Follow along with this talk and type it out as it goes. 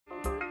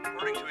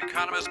According to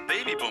economists,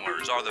 baby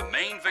boomers are the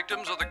main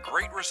victims of the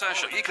Great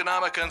Recession.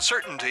 Economic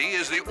uncertainty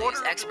is the order.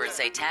 These experts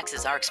say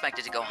taxes are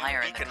expected to go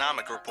higher.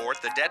 Economic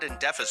report, the debt and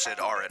deficit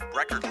are at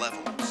record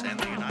levels in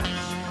the United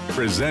States.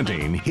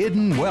 Presenting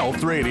Hidden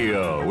Wealth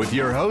Radio with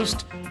your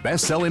host,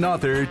 best-selling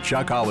author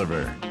Chuck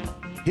Oliver.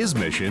 His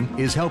mission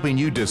is helping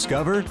you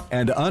discover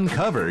and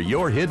uncover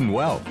your hidden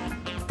wealth.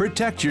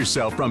 Protect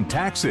yourself from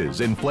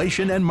taxes,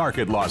 inflation, and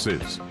market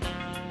losses.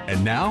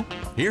 And now,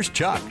 here's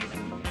Chuck.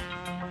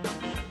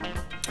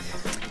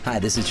 Hi,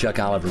 this is Chuck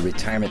Oliver,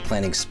 retirement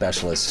planning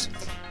specialist,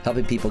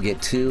 helping people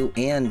get to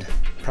and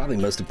probably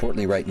most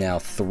importantly right now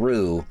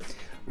through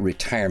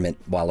retirement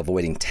while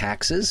avoiding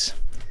taxes,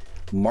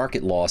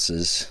 market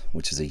losses,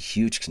 which is a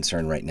huge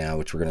concern right now,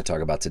 which we're going to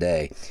talk about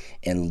today,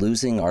 and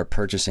losing our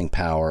purchasing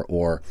power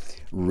or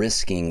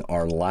risking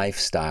our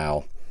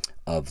lifestyle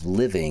of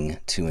living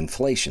to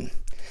inflation.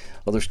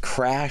 Well, there's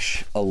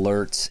crash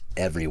alerts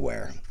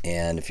everywhere.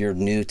 And if you're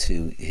new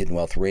to Hidden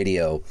Wealth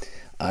Radio,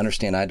 I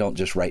understand I don't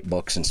just write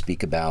books and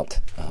speak about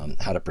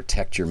how to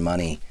protect your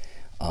money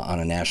on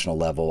a national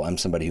level. I'm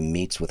somebody who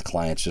meets with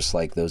clients just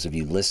like those of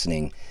you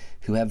listening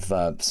who have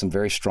some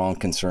very strong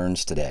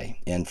concerns today,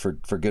 and for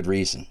good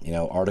reason. You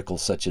know,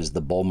 articles such as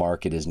the bull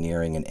market is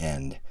nearing an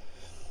end,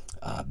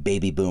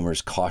 baby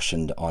boomers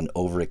cautioned on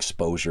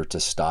overexposure to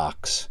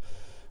stocks,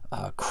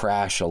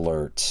 crash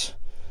alerts.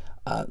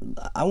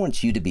 I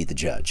want you to be the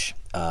judge.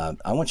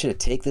 I want you to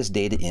take this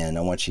data in.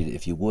 I want you to,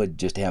 if you would,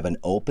 just have an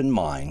open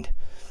mind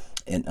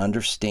and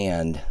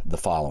understand the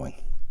following.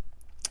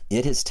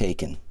 It has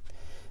taken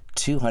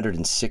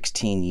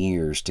 216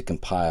 years to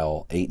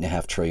compile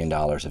 $8.5 trillion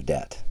of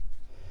debt.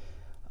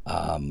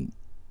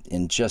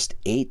 In just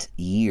 8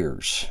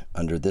 years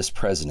under this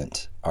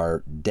president,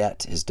 our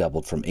debt has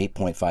doubled from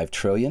 8.5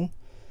 trillion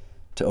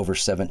to over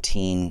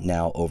 17,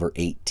 now over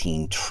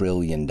 18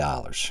 trillion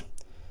dollars.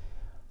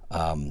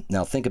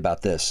 Now think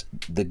about this.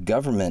 The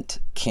government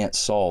can't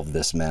solve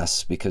this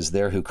mess because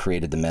they're who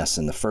created the mess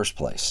in the first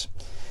place.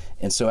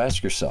 And so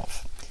ask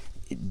yourself,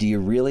 do you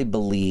really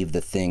believe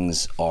that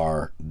things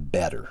are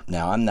better?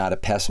 Now, I'm not a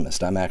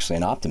pessimist. I'm actually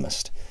an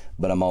optimist,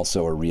 but I'm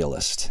also a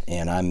realist.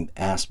 And I'm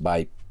asked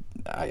by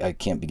I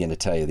can't begin to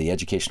tell you the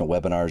educational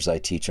webinars I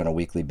teach on a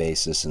weekly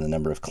basis and the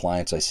number of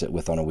clients I sit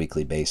with on a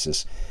weekly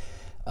basis.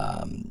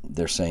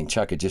 They're saying,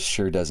 Chuck, it just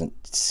sure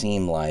doesn't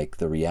seem like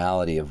the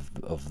reality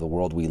of the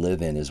world we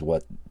live in is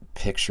what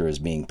picture is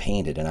being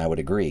painted. And I would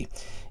agree.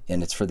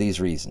 And it's for these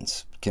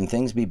reasons. Can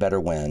things be better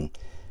when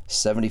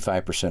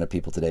 75% of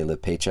people today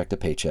live paycheck to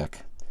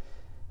paycheck?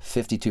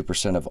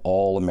 52% of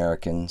all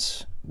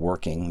Americans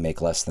working make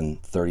less than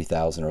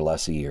 $30,000 or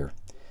less a year.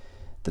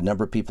 The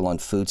number of people on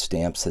food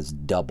stamps has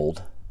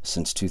doubled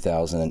since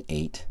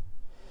 2008.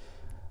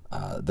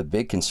 The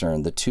big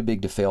concern, the too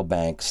big to fail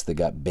banks that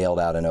got bailed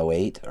out in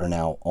 2008 are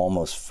now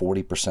almost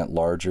 40%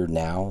 larger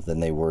now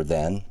than they were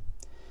then.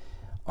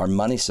 Our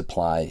money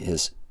supply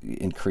has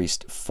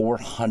increased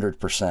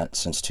 400%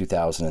 since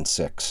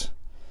 2006.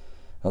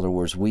 In other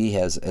words, we,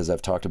 as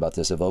I've talked about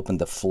this, have opened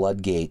the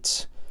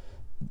floodgates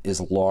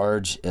as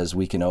large as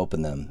we can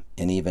open them.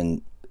 And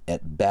even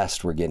at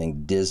best, we're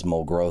getting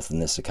dismal growth in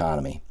this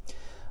economy.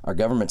 Our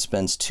government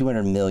spends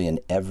 $200 million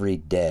every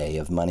day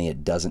of money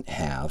it doesn't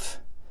have,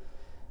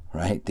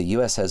 right? The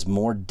U.S. has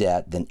more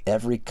debt than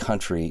every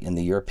country in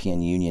the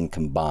European Union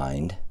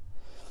combined.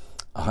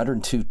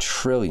 $102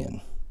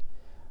 trillion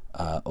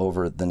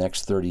over the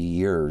next 30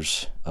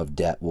 years of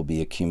debt will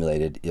be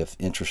accumulated if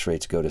interest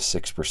rates go to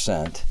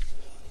 6%.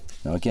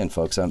 Now, again,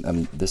 folks,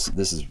 this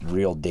is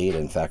real data.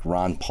 In fact,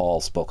 Ron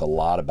Paul spoke a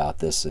lot about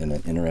this in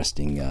an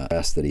interesting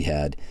guest that he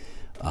had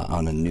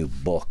on a new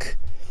book.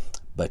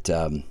 But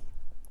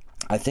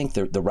I think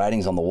the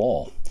writing's on the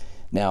wall.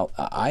 Now,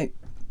 I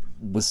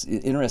was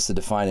interested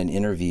to find an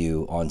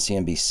interview on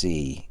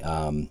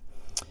CNBC.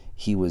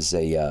 He was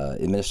a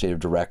administrative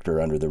director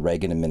under the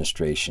Reagan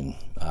administration.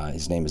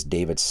 His name is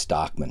David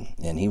Stockman,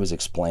 and he was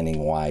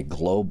explaining why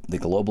the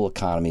global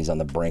economy is on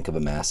the brink of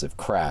a massive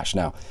crash.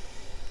 Now,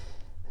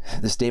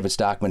 this David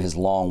Stockman has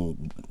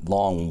long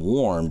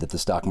warned that the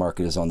stock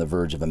market is on the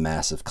verge of a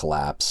massive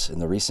collapse,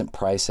 and the recent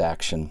price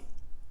action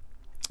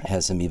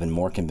has him even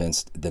more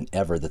convinced than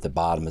ever that the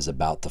bottom is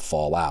about to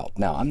fall out.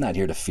 Now, I'm not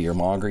here to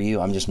fearmonger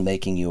you. I'm just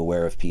making you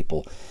aware of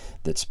people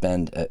that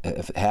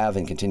have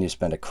and continue to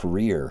spend a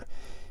career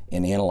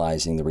in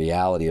analyzing the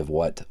reality of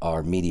what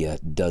our media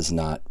does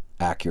not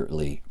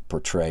accurately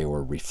portray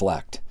or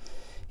reflect.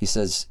 He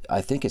says, I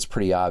think it's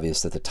pretty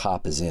obvious that the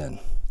top is in.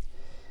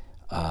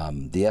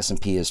 The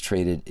S&P has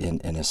traded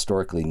in an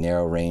historically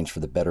narrow range for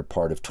the better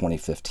part of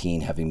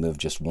 2015, having moved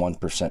just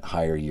 1%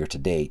 higher year to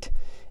date.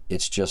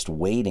 It's just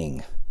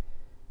waiting,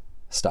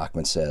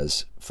 Stockman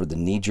says, for the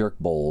knee-jerk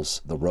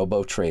bulls, the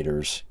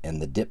robo-traders,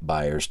 and the dip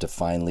buyers to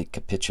finally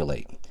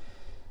capitulate.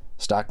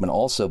 Stockman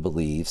also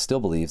still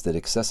believes that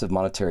excessive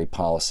monetary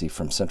policy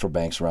from central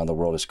banks around the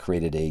world has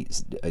created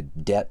a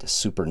debt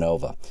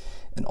supernova,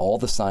 and all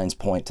the signs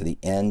point to the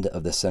end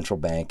of the central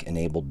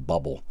bank-enabled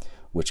bubble,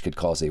 which could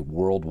cause a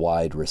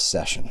worldwide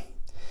recession.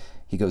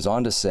 He goes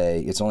on to say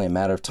it's only a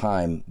matter of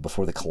time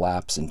before the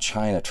collapse in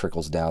China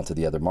trickles down to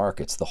the other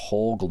markets. The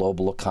whole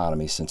global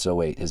economy since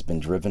 2008 has been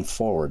driven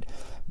forward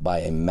by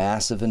a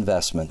massive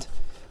investment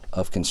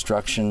of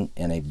construction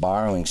and a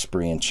borrowing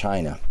spree in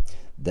China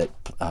that,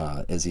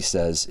 as he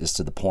says, is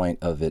to the point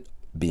of it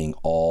being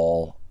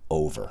all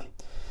over.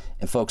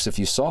 And folks, if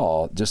you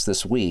saw just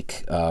this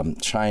week,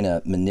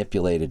 China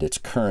manipulated its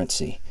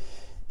currency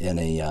in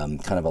a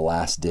kind of a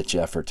last-ditch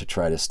effort to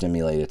try to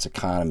stimulate its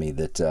economy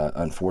that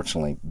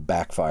unfortunately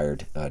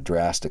backfired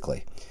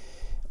drastically.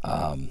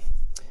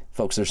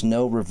 Folks, there's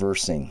no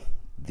reversing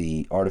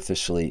the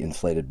artificially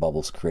inflated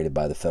bubbles created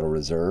by the Federal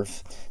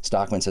Reserve.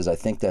 Stockman says, I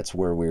think that's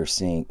where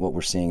what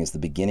we're seeing is the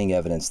beginning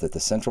evidence that the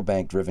central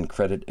bank-driven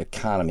credit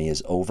economy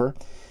is over,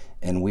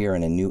 and we are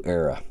in a new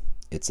era.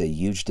 It's a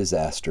huge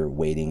disaster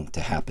waiting to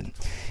happen.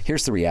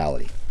 Here's the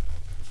reality.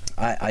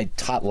 I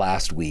taught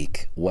last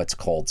week what's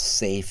called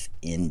safe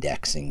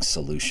indexing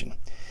solution.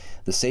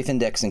 The safe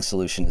indexing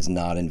solution is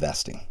not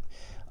investing.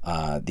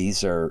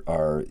 These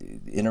are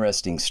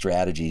interesting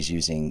strategies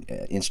using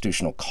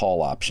institutional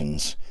call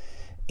options.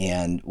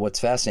 And what's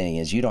fascinating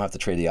is you don't have to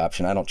trade the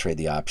option. I don't trade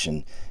the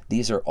option.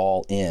 These are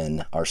all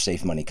in our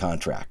safe money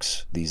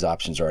contracts. These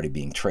options are already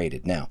being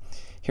traded. Now,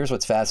 here's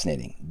what's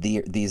fascinating.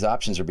 These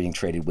options are being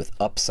traded with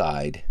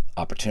upside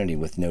opportunity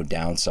with no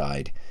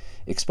downside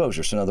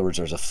exposure. So in other words,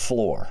 there's a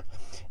floor.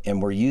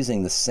 And we're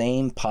using the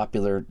same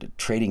popular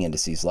trading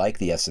indices like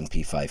the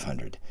S&P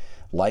 500,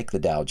 like the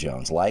Dow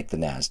Jones, like the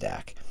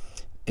NASDAQ,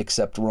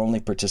 except we're only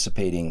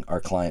participating our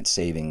client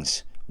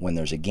savings when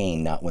there's a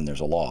gain, not when there's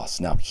a loss.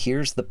 Now,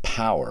 here's the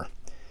power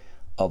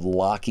of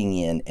locking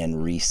in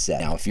and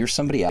reset. Now, if you're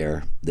somebody out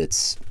there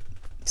that's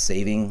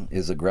saving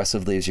as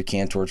aggressively as you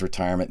can towards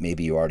retirement,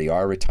 maybe you already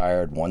are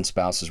retired, one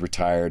spouse is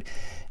retired,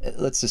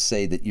 let's just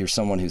say that you're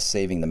someone who's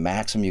saving the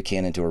maximum you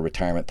can into a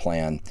retirement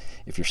plan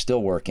if you're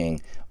still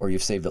working, or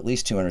you've saved at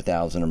least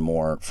 $200,000 or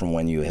more from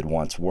when you had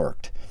once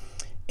worked,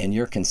 and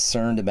you're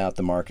concerned about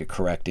the market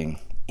correcting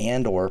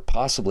and or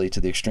possibly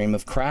to the extreme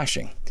of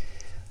crashing.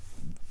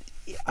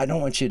 I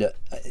don't want you to,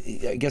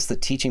 I guess the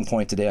teaching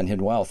point today on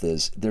hidden wealth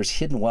is there's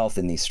hidden wealth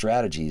in these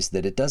strategies,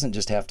 that it doesn't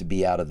just have to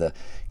be out of the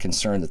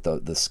concern that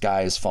the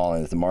sky is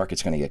falling, that the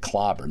market's going to get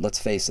clobbered. Let's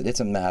face it, it's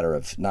a matter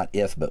of not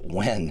if, but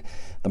when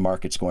the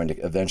market's going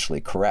to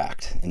eventually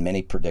correct. And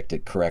many predict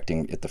it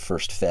correcting at the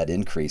first Fed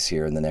increase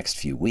here in the next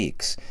few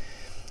weeks.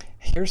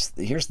 Here's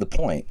the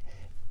point.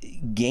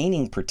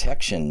 Gaining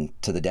protection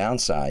to the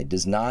downside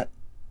does not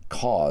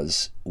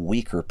cause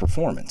weaker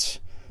performance.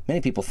 Many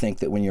people think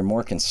that when you're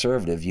more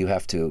conservative, you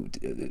have to,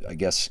 I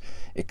guess,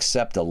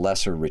 accept a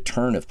lesser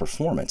return of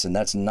performance. And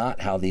that's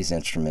not how these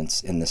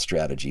instruments in this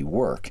strategy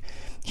work.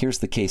 Here's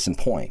the case in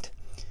point.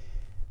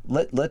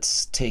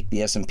 Let's take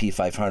the S&P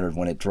 500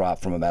 when it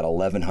dropped from about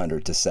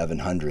 1,100 to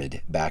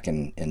 700 back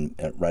in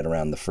right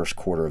around the first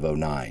quarter of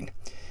 2009.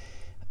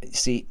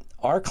 See,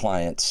 our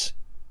clients,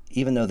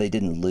 even though they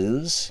didn't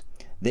lose,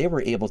 they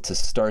were able to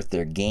start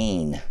their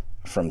gain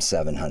from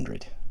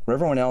 700. Where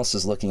everyone else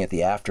is looking at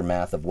the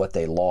aftermath of what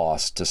they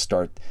lost to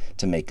start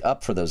to make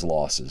up for those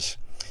losses.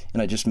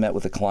 And I just met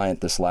with a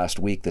client this last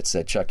week that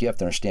said, Chuck, you have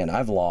to understand,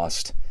 I've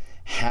lost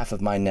half of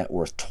my net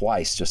worth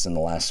twice just in the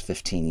last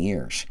 15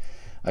 years.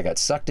 I got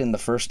sucked in the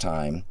first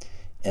time,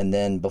 and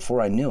then before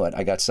I knew it,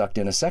 I got sucked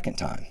in a second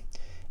time.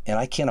 And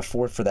I can't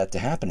afford for that to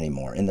happen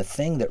anymore. And the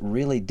thing that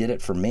really did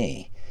it for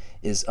me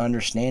is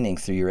understanding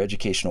through your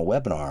educational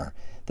webinar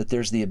that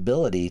there's the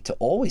ability to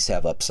always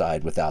have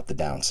upside without the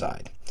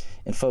downside.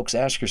 And folks,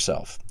 ask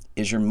yourself,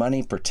 is your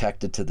money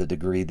protected to the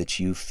degree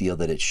that you feel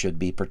that it should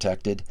be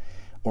protected?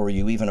 Or are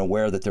you even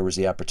aware that there was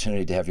the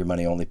opportunity to have your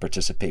money only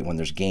participate when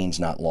there's gains,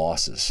 not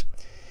losses?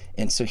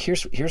 And so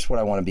here's what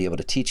I want to be able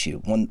to teach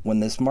you.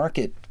 When this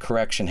market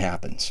correction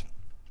happens,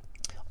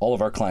 all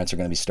of our clients are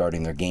going to be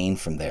starting their gain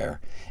from there.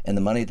 And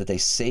the money that they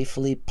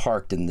safely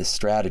parked in this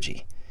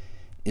strategy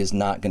is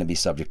not going to be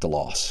subject to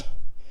loss.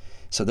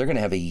 So they're going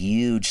to have a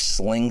huge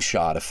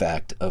slingshot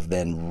effect of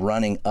then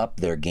running up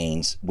their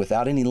gains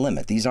without any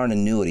limit. These aren't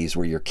annuities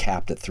where you're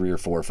capped at 3 or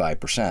 4 or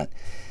 5%.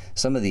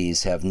 Some of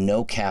these have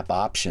no cap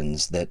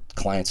options that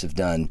clients have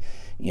done,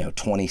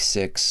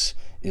 26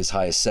 as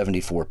high as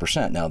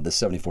 74%. Now, the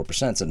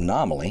 74% is an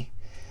anomaly,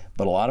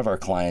 but a lot of our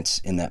clients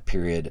in that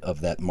period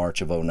of that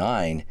March of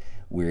 2009,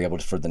 we were able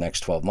to, for the next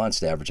 12 months,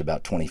 to average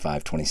about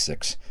 25,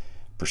 26%.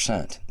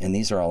 And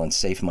these are all in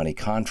safe money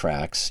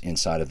contracts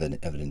inside of an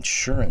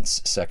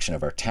insurance section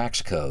of our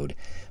tax code,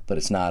 but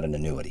it's not an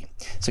annuity.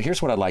 So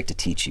here's what I'd like to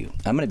teach you.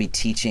 I'm going to be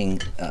teaching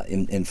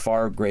in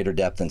far greater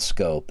depth and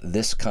scope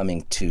this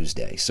coming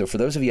Tuesday. So for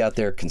those of you out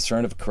there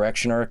concerned of a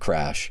correction or a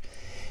crash,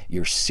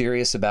 you're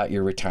serious about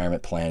your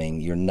retirement planning,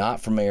 you're not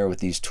familiar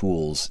with these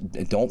tools,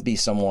 don't be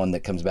someone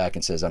that comes back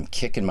and says, I'm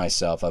kicking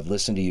myself, I've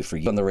listened to you for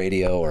years on the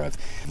radio, or I've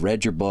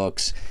read your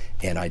books,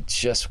 and I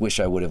just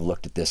wish I would have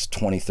looked at this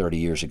 20, 30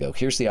 years ago.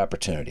 Here's the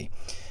opportunity.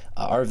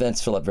 Our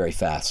events fill up very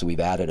fast, so we've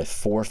added a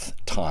fourth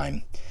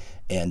time.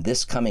 And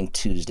this coming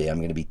Tuesday, I'm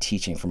going to be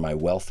teaching for my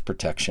wealth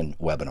protection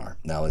webinar.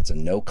 Now, it's a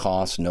no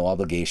cost, no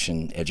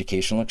obligation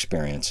educational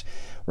experience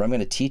where I'm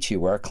going to teach you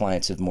where our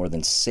clients have more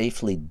than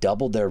safely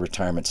doubled their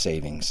retirement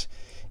savings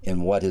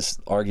in what has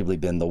arguably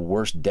been the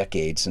worst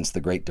decade since the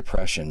Great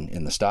Depression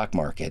in the stock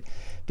market,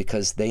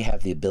 because they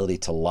have the ability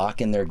to lock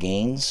in their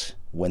gains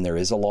when there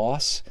is a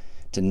loss,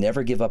 to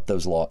never give up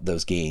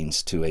those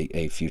gains to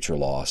a future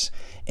loss,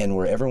 and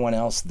where everyone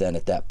else then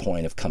at that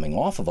point of coming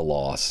off of a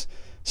loss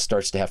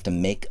starts to have to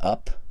make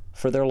up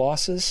for their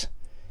losses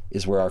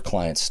is where our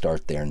clients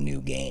start their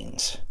new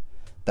gains.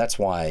 That's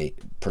why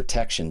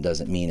protection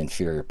doesn't mean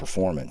inferior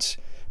performance.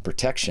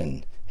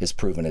 Protection has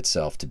proven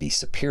itself to be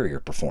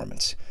superior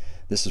performance.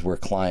 This is where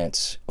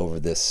clients, over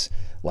this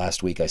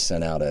last week, I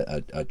sent out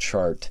a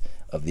chart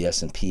of the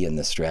S&P in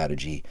this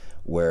strategy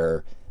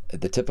where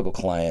the typical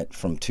client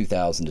from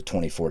 2000 to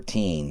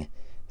 2014,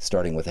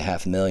 starting with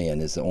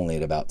 $500,000, is only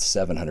at about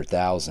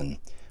 $700,000,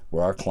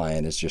 where our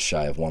client is just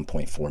shy of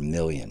 $1.4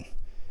 million.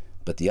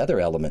 But the other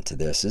element to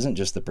this isn't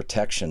just the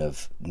protection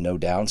of no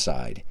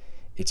downside,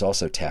 it's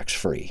also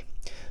tax-free.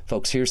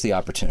 Folks, here's the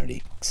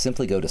opportunity.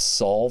 Simply go to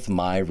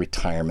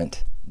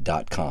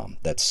solvemyretirement.com.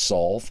 That's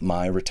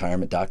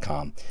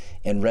solvemyretirement.com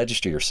and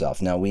register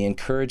yourself. Now, we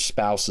encourage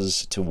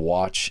spouses to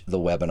watch the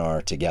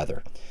webinar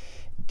together.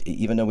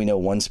 Even though we know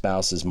one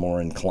spouse is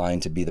more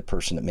inclined to be the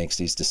person that makes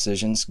these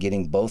decisions,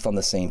 getting both on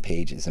the same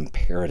page is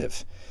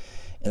imperative.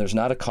 And there's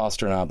not a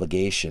cost or an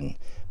obligation,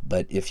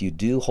 but if you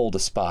do hold a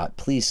spot,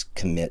 please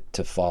commit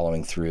to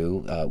following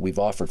through. We've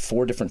offered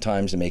 4 different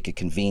times to make it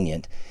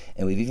convenient,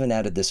 and we've even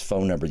added this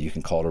phone number you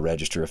can call to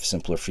register if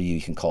simpler for you.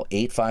 You can call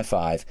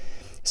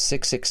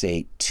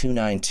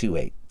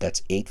 855-668-2928.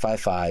 That's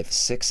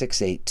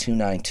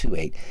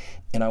 855-668-2928.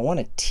 And I want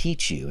to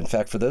teach you, in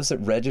fact, for those that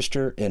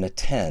register and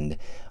attend,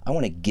 I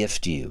want to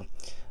gift you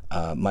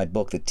my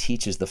book that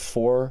teaches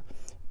the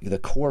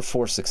core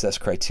 4 success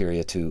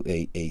criteria to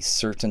a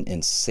certain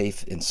and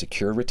safe and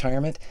secure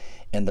retirement,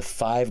 and the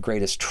 5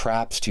 greatest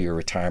traps to your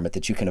retirement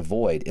that you can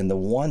avoid. And the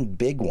one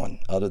big one,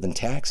 other than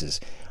taxes,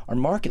 are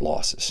market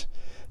losses.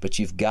 But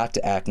you've got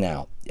to act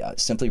now.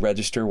 Simply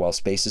register while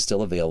space is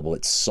still available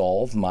at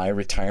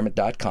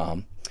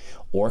solvemyretirement.com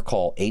or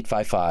call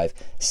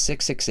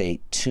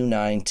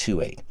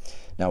 855-668-2928.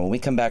 Now, when we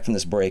come back from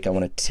this break, I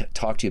want to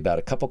talk to you about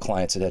a couple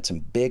clients that had some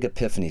big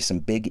epiphanies, some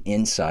big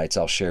insights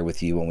I'll share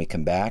with you when we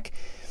come back.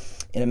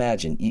 And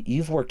imagine,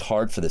 you've worked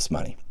hard for this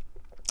money.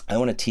 I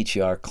want to teach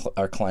you our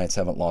clients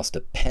haven't lost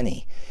a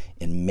penny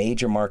in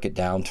major market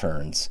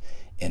downturns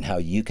and how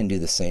you can do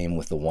the same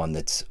with the one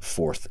that's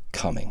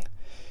forthcoming.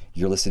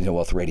 You're listening to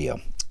Wealth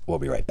Radio. We'll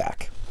be right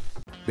back.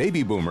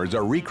 Baby boomers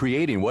are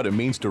recreating what it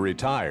means to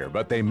retire,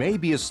 but they may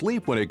be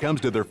asleep when it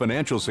comes to their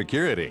financial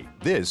security.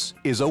 This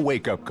is a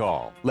wake-up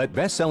call. Let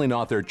best-selling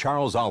author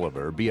Charles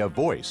Oliver be a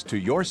voice to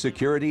your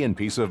security and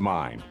peace of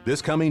mind.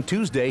 This coming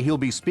Tuesday, he'll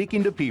be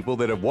speaking to people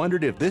that have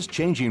wondered if this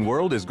changing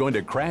world is going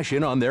to crash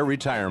in on their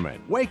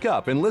retirement. Wake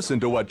up and listen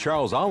to what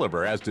Charles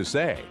Oliver has to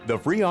say. The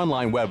free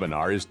online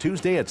webinar is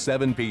Tuesday at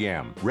 7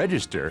 p.m.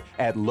 Register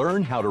at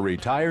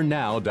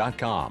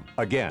learnhowtoretirenow.com.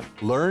 Again,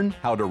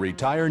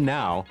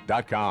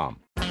 learnhowtoretirenow.com.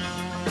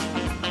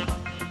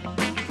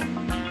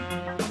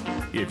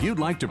 If you'd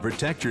like to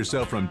protect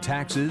yourself from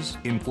taxes,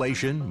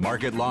 inflation,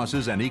 market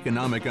losses, and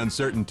economic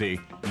uncertainty,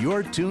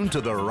 you're tuned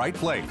to the right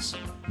place.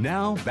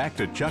 Now, back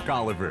to Chuck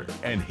Oliver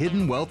and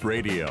Hidden Wealth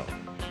Radio.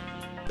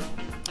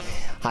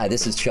 Hi,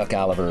 this is Chuck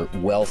Oliver,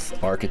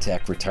 wealth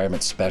architect,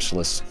 retirement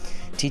specialist,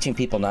 teaching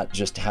people not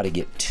just how to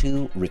get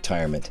to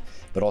retirement,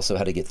 but also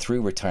how to get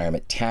through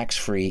retirement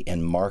tax-free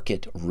and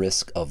market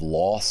risk of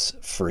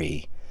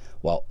loss-free,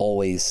 while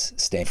always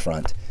staying in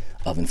front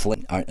of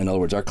inflation. In other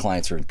words, our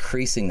clients are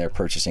increasing their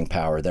purchasing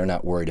power. They're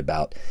not worried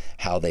about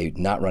how they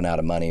not run out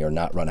of money or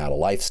not run out of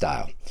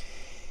lifestyle.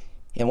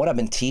 And what I've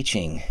been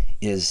teaching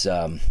is,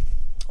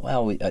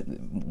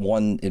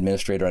 one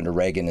administrator under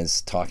Reagan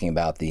is talking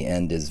about the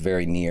end is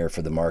very near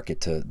for the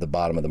market to the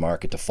bottom of the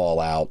market to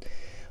fall out.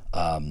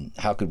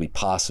 How could we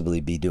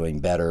possibly be doing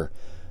better?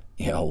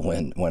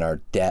 When our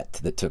debt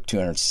that took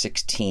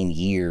 216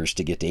 years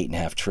to get to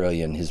 $8.5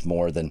 trillion is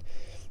more than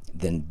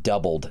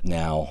doubled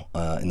now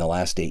in the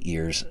last 8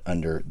 years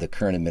under the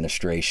current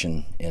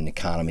administration and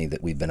economy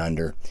that we've been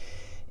under.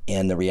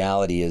 And the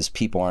reality is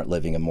people aren't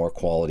living a more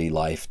quality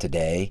life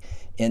today.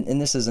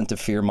 And this isn't to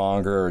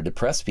fearmonger or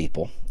depress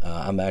people.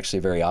 I'm actually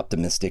a very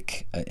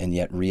optimistic and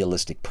yet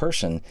realistic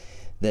person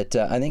that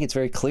I think it's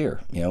very clear.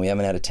 We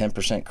haven't had a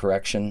 10%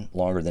 correction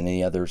longer than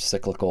any other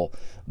cyclical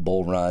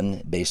bull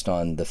run based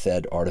on the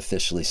Fed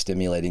artificially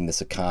stimulating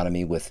this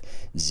economy with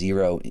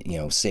zero,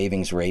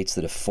 savings rates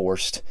that have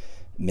forced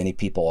many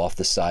people off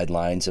the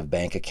sidelines of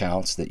bank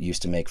accounts that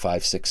used to make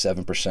 5, 6,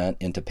 7%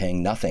 into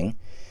paying nothing,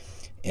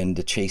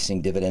 into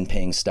chasing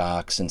dividend-paying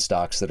stocks and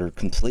stocks that are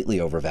completely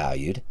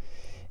overvalued.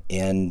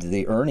 And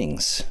the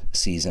earnings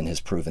season has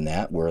proven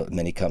that, where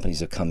many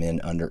companies have come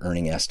in under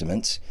earning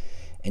estimates.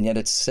 And yet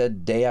it's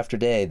said day after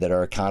day that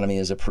our economy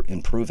is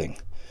improving.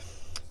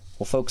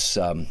 Well, folks,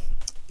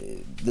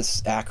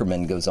 this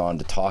Ackerman goes on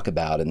to talk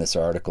about in this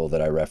article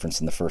that I referenced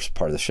in the first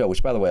part of the show,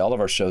 which, by the way, all of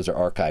our shows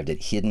are archived at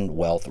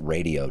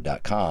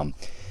hiddenwealthradio.com,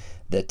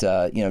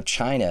 that,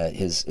 China,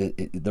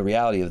 the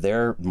reality of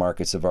their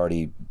markets have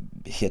already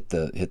hit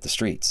the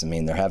streets. I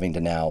mean, they're having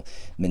to now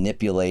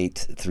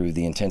manipulate through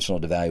the intentional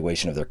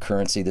devaluation of their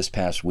currency this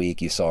past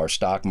week. You saw our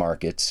stock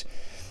markets,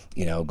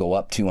 go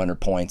up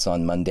 200 points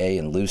on Monday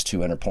and lose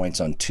 200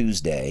 points on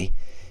Tuesday.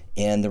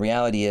 And the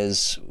reality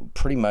is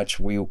pretty much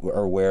we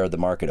are where the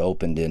market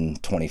opened in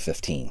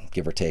 2015,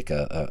 give or take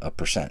a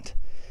percent.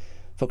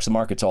 Folks, the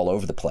market's all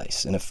over the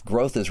place. And if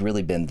growth has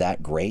really been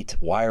that great,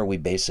 why are we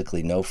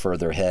basically no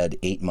further ahead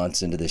 8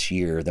 months into this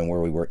year than where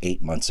we were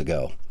 8 months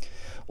ago?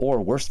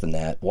 Or worse than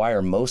that, why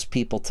are most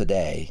people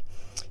today,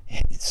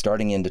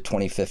 starting into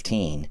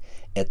 2015,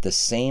 at the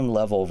same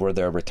level where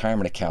their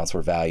retirement accounts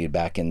were valued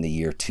back in the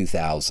year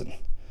 2000?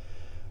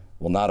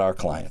 Well, not our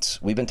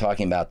clients. We've been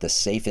talking about the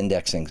safe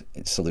indexing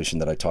solution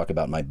that I talk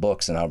about in my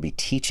books, and I'll be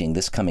teaching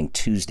this coming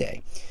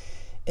Tuesday.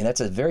 And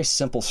that's a very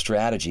simple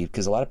strategy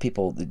because a lot of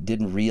people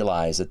didn't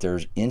realize that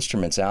there's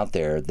instruments out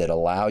there that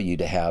allow you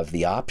to have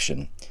the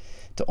option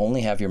to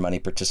only have your money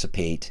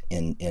participate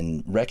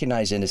in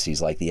recognized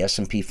indices like the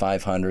S&P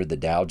 500, the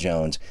Dow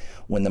Jones,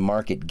 when the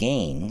market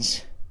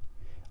gains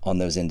on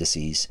those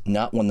indices,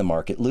 not when the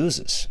market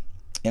loses.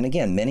 And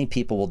again, many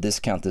people will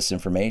discount this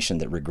information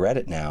that regret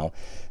it now,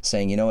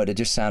 saying, you know what, it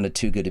just sounded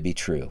too good to be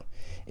true.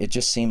 It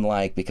just seemed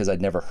like, because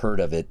I'd never heard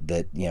of it,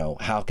 that,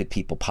 how could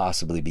people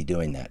possibly be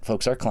doing that?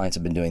 Folks, our clients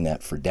have been doing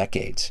that for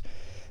decades.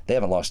 They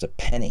haven't lost a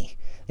penny.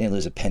 They didn't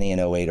lose a penny in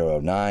 08 or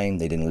 09.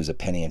 They didn't lose a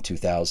penny in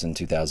 2000,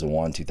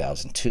 2001,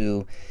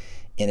 2002.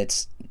 And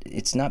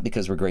it's not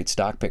because we're great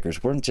stock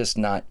pickers. We're just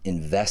not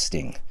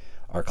investing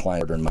our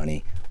client hard-earned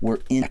money. We're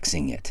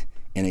indexing it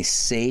in a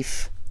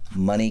safe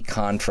money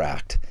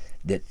contract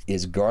that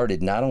is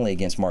guarded not only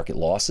against market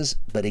losses,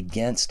 but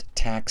against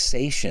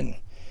taxation.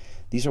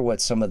 These are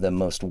what some of the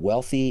most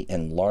wealthy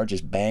and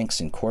largest banks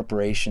and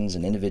corporations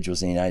and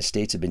individuals in the United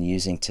States have been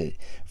using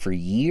for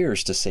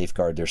years to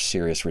safeguard their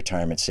serious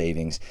retirement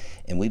savings.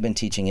 And we've been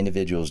teaching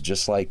individuals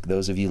just like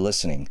those of you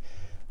listening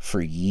for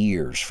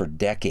years, for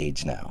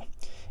decades now.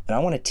 And I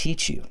want to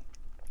teach you.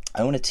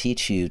 I want to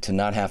teach you to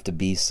not have to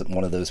be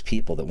one of those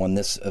people that when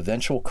this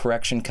eventual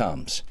correction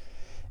comes,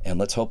 and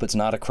let's hope it's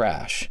not a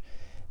crash,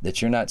 that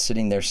you're not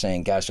sitting there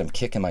saying, gosh, I'm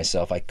kicking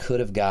myself. I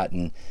could have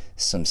gotten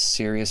some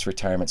serious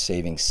retirement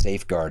savings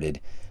safeguarded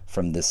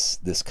from this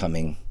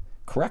coming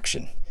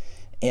correction.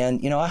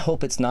 And, I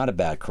hope it's not a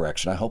bad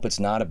correction. I hope it's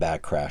not a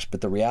bad crash.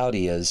 But the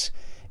reality is,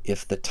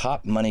 if the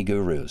top money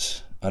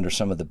gurus under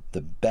some of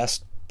the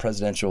best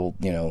presidential,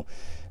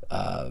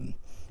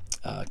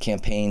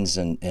 campaigns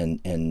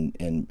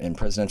and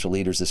presidential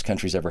leaders this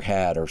country's ever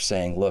had are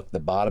saying, look, the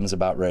bottom's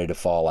about ready to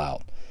fall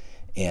out.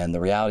 And the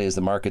reality is the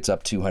market's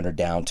up 200,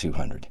 down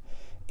 200.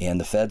 And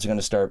the Fed's going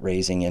to start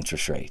raising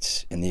interest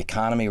rates. And the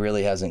economy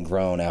really hasn't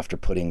grown after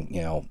putting,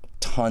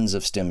 tons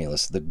of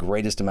stimulus. The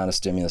greatest amount of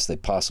stimulus they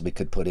possibly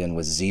could put in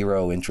was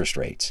zero interest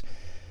rates.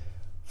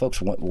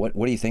 Folks, what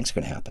do you think is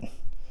going to happen?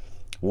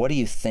 What do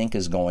you think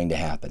is going to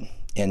happen?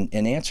 And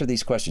answer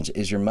these questions.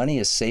 Is your money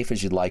as safe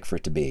as you'd like for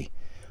it to be,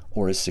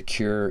 or as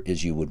secure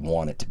as you would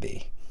want it to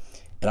be?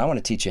 And I want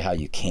to teach you how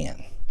you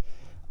can.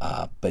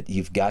 But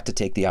you've got to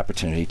take the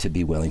opportunity to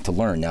be willing to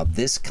learn. Now,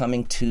 this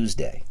coming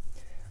Tuesday,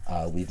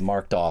 we've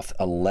marked off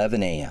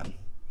 11 a.m.,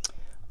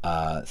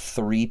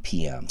 3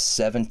 p.m.,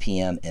 7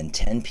 p.m., and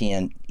 10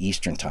 p.m.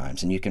 Eastern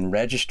times. And you can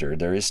register.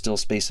 There is still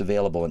space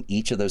available in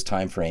each of those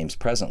time frames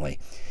presently.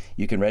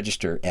 You can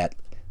register at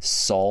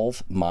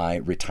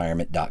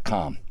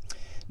solvemyretirement.com.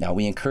 Now,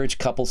 we encourage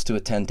couples to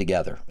attend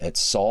together. At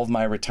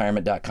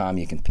solvemyretirement.com,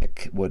 you can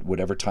pick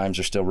whatever times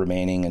are still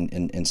remaining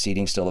and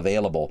seating still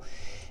available.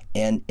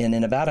 And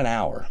in about an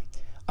hour,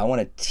 I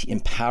want to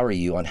empower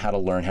you on how to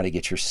learn how to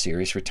get your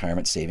serious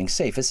retirement savings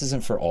safe. This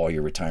isn't for all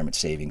your retirement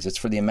savings. It's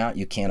for the amount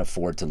you can't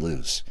afford to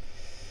lose.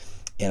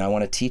 And I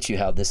want to teach you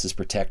how this is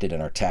protected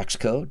in our tax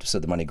code, so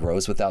the money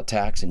grows without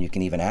tax, and you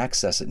can even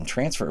access it and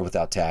transfer it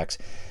without tax.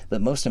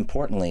 But most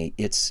importantly,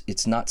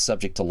 it's not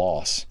subject to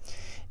loss.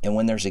 And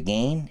when there's a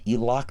gain, you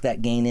lock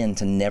that gain in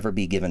to never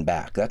be given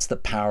back. That's the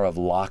power of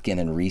lock-in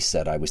and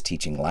reset I was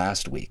teaching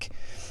last week.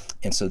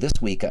 And so this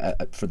week,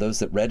 for those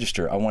that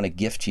register, I want to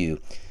gift you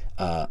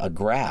a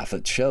graph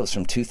that shows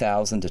from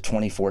 2000 to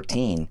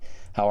 2014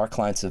 how our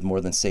clients have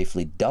more than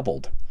safely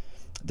doubled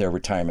their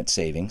retirement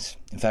savings.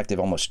 In fact, they've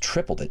almost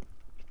tripled it,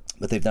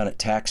 but they've done it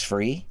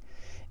tax-free,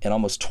 and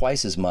almost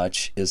twice as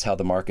much as how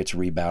the market's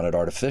rebounded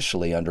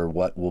artificially under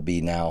what will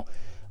be now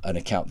an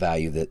account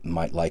value that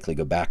might likely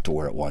go back to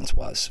where it once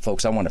was.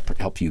 Folks, I want to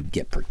help you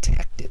get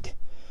protected.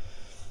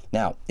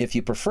 Now, if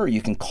you prefer,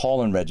 you can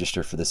call and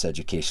register for this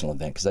educational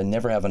event, because I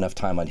never have enough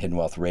time on Hidden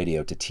Wealth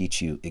Radio to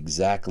teach you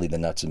exactly the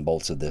nuts and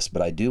bolts of this,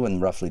 but I do in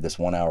roughly this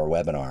 1 hour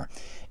webinar.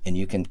 And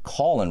you can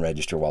call and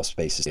register while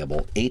space is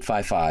available,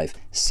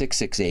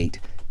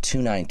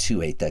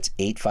 855-668-2928. That's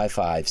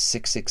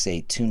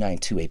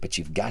 855-668-2928, but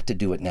you've got to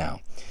do it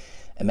now.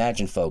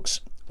 Imagine,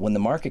 folks, when the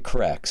market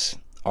corrects,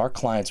 our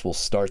clients will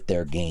start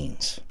their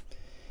gains.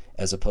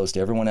 as opposed to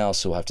everyone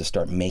else who will have to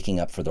start making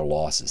up for their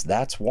losses.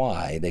 That's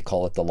why they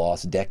call it the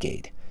lost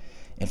decade.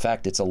 In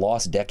fact, it's a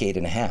lost decade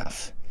and a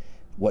half.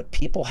 What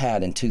people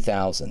had in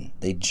 2000,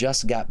 they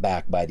just got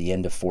back by the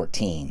end of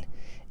 14,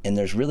 and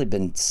there's really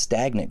been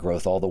stagnant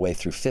growth all the way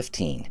through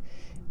 15.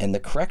 And the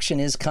correction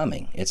is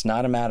coming. It's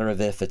not a matter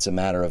of if, it's a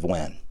matter of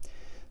when.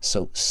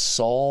 So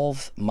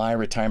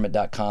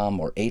solvemyretirement.com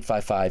or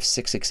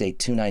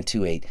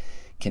 855-668-2928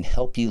 can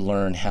help you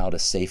learn how to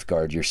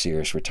safeguard your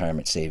serious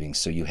retirement savings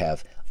so you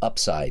have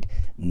upside,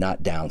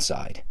 not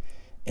downside.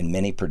 And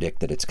many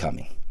predict that it's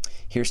coming.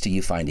 Here's to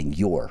you finding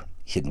your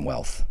hidden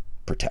wealth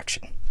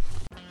protection.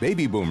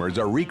 Baby boomers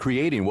are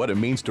recreating what it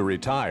means to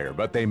retire,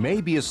 but they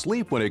may be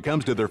asleep when it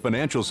comes to their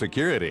financial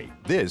security.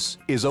 This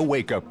is a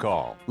wake-up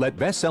call. Let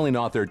best-selling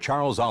author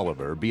Charles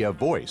Oliver be a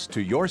voice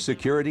to your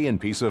security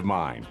and peace of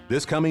mind.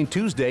 This coming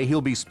Tuesday,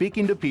 he'll be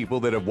speaking to people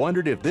that have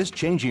wondered if this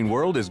changing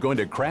world is going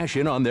to crash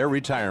in on their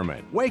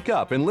retirement. Wake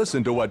up and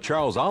listen to what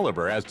Charles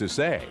Oliver has to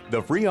say.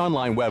 The free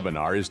online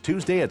webinar is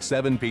Tuesday at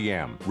 7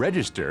 p.m.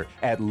 Register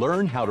at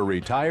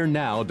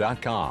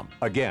learnhowtoretirenow.com.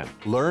 Again,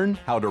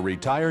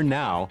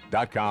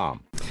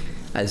 learnhowtoretirenow.com.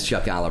 This is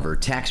Chuck Oliver,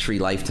 tax-free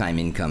lifetime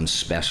income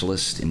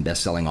specialist and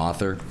best-selling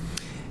author.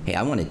 Hey,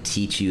 I want to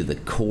teach you the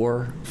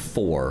core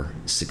 4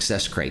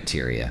 success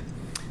criteria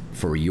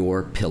for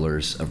your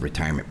pillars of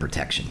retirement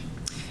protection.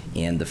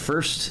 And the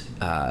first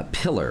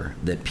pillar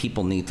that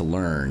people need to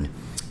learn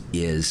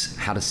is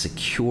how to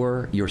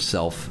secure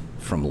yourself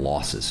from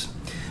losses.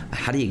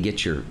 How do you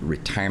get your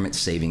retirement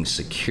savings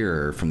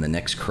secure from the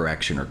next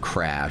correction or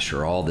crash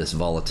or all this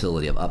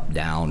volatility of up,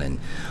 down, and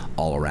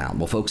all around?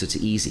 Well, folks, it's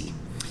easy.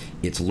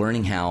 It's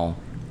learning how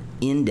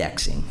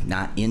indexing,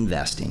 not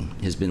investing,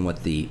 has been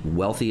what the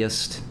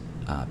wealthiest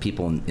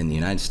people in the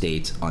United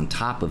States, on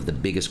top of the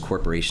biggest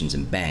corporations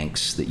and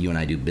banks that you and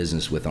I do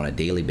business with on a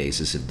daily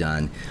basis, have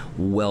done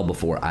well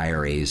before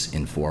IRAs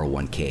and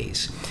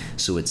 401ks.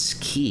 So it's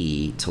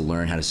key to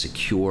learn how to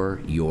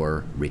secure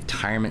your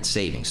retirement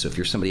savings. So if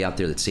you're somebody out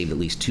there that saved at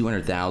least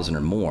 $200,000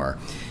 or more,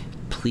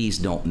 please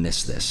don't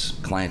miss this.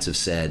 Clients have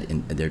said,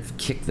 and they've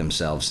kicked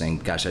themselves saying,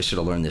 gosh, I should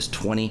have learned this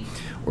 20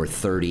 or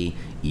 30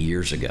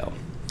 years ago.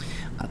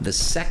 The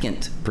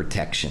second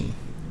protection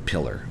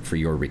pillar for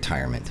your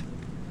retirement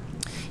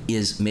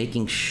is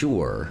making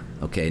sure,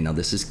 okay, now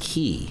this is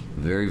key,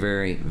 very,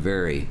 very,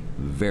 very,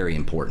 very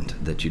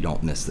important that you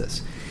don't miss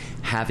this.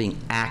 Having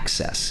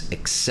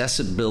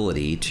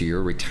accessibility to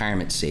your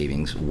retirement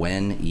savings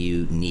when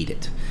you need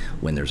it.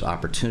 When there's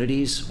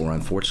opportunities, or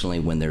unfortunately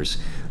when there's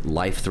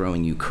life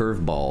throwing you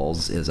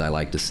curveballs, as I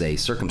like to say,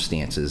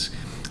 circumstances,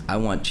 I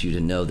want you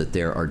to know that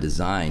there are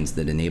designs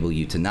that enable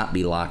you to not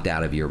be locked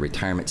out of your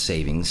retirement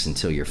savings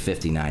until you're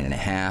 59 and a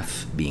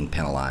half, being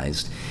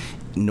penalized,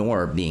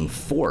 nor being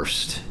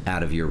forced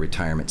out of your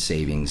retirement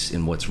savings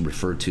in what's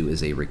referred to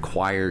as a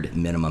required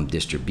minimum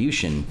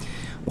distribution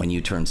when you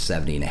turn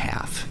 70 and a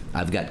half.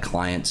 I've got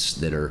clients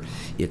that are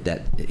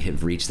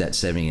have reached that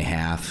 70 and a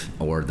half,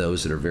 or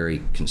those that are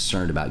very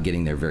concerned about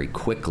getting there very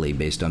quickly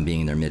based on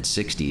being in their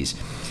mid-60s.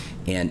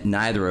 And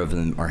neither of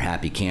them are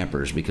happy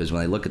campers, because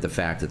when they look at the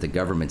fact that the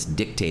government's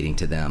dictating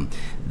to them,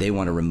 they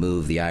want to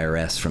remove the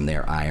IRS from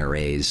their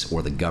IRAs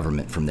or the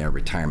government from their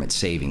retirement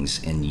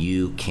savings, and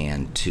you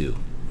can too.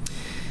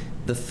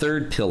 The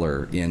third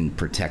pillar in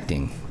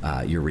protecting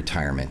your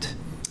retirement,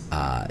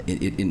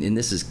 and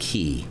this is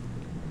key,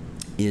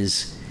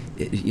 is,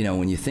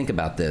 when you think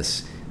about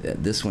this,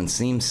 this one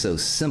seems so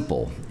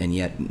simple, and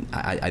yet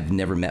I've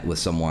never met with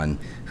someone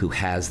who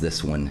has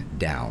this one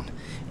down.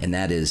 And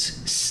that is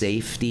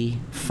safety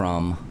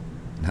from,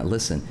 now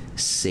listen,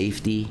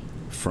 safety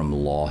from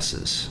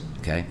losses,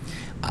 okay?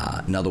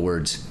 In other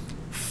words,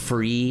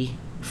 free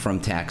from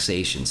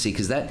taxation. See,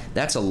 because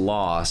that's a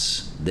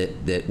loss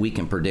that we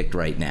can predict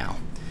right now.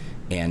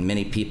 And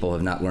many people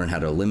have not learned how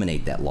to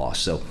eliminate that loss.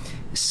 So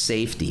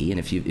safety, and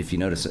if you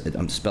notice,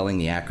 I'm spelling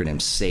the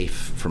acronym SAFE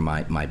from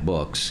my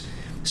books: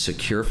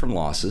 secure from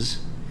losses,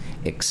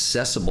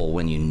 accessible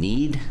when you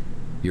need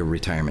your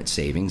retirement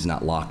savings,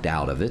 not locked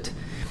out of it,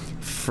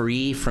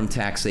 free from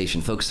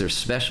taxation. Folks, there's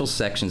special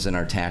sections in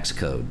our tax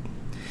code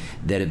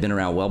that have been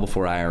around well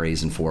before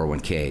IRAs and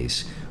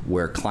 401ks,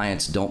 where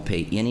clients don't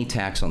pay any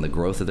tax on the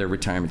growth of their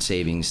retirement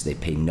savings. They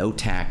pay no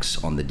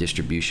tax on the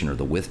distribution or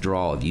the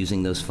withdrawal of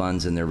using those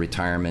funds in their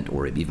retirement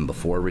or even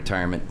before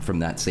retirement from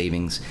that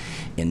savings,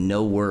 and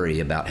no worry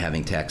about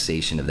having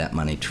taxation of that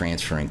money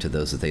transferring to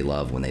those that they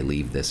love when they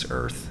leave this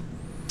earth.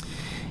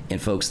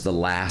 And folks, the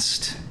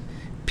last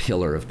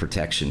pillar of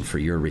protection for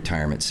your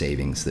retirement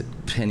savings that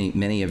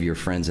many of your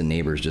friends and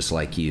neighbors just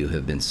like you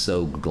have been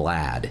so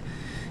glad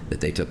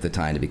that they took the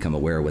time to become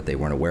aware of what they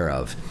weren't aware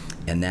of.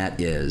 And that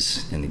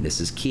is, and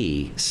this is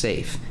key,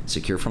 safe,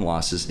 secure from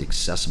losses,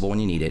 accessible when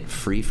you need it,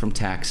 free from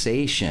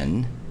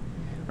taxation,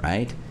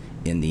 right?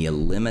 In the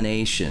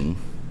elimination,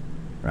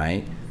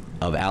 right,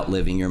 of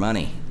outliving your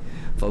money.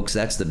 Folks,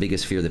 that's the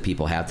biggest fear that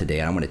people have today.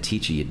 And I'm going to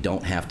teach you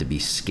don't have to be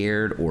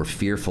scared or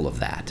fearful of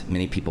that.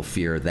 Many people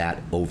fear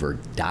that over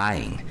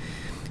dying.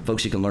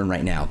 Folks, you can learn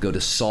right now. Go to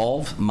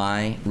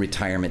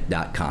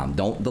solvemyretirement.com.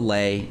 Don't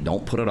delay.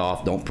 Don't put it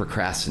off. Don't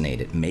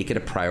procrastinate it. Make it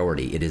a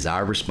priority. It is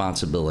our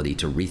responsibility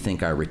to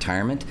rethink our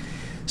retirement.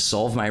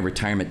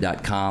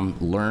 Solvemyretirement.com.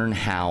 Learn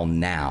how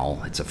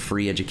now. It's a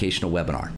free educational webinar.